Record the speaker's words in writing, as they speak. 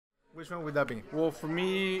Which one would that be? Well, for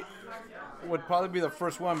me, would probably be the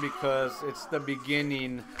first one because it's the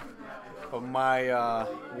beginning of my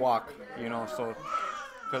walk, you know. So,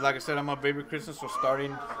 because like I said, I'm a baby Christian, so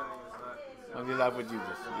starting my new life with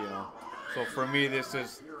Jesus, you know. So for me, this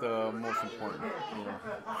is the most important, you know.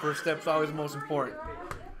 First step's always most important,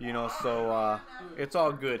 you know. So it's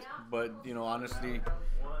all good, but you know, honestly,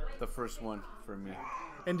 the first one for me.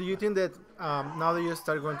 And do you think that now that you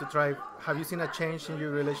start going to Tribe, have you seen a change in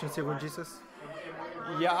your relationship with Jesus?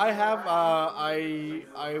 Yeah, I have.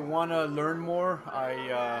 I want to learn more.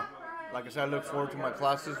 Like I said, I look forward to my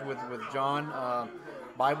classes with John.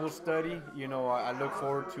 Bible study. You know, I look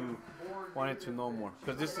forward to wanting to know more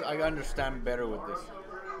because this I understand better with this.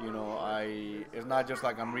 You know, it's not just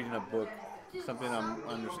like I'm reading a book, something I'm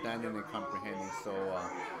understanding and comprehending. So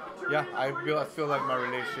yeah, I feel like my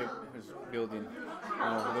relationship is building, you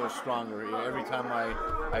know, a little stronger every time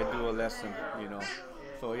I do a lesson. You know.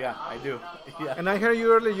 So yeah, I do. Yeah. And I heard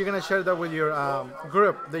you earlier you're gonna share that with your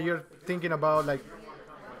group that you're thinking about, like.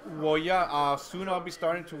 Well, yeah. Soon I'll be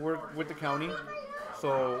starting to work with the county.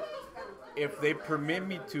 So if they permit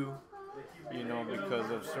me to, you know, because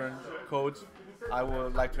of certain codes, I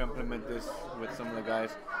would like to implement this with some of the guys.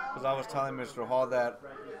 Because I was telling Mr. Hall that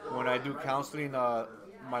when I do counseling,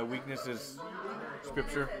 my weakness is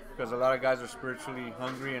scripture. Because a lot of guys are spiritually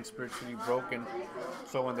hungry and spiritually broken.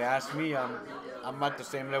 So when they ask me, I'm at the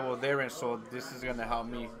same level they're in. So this is gonna help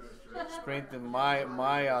me strengthen my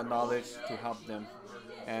knowledge to help them.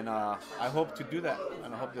 And I hope to do that,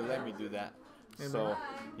 and I hope they let me do that. Amen. So,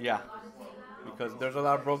 yeah, because there's a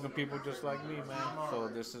lot of broken people just like me, man. So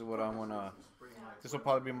this is what I wanna. This will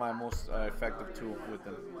probably be my most effective tool with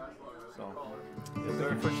them. So, Thank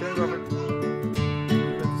you for sharing, Robert.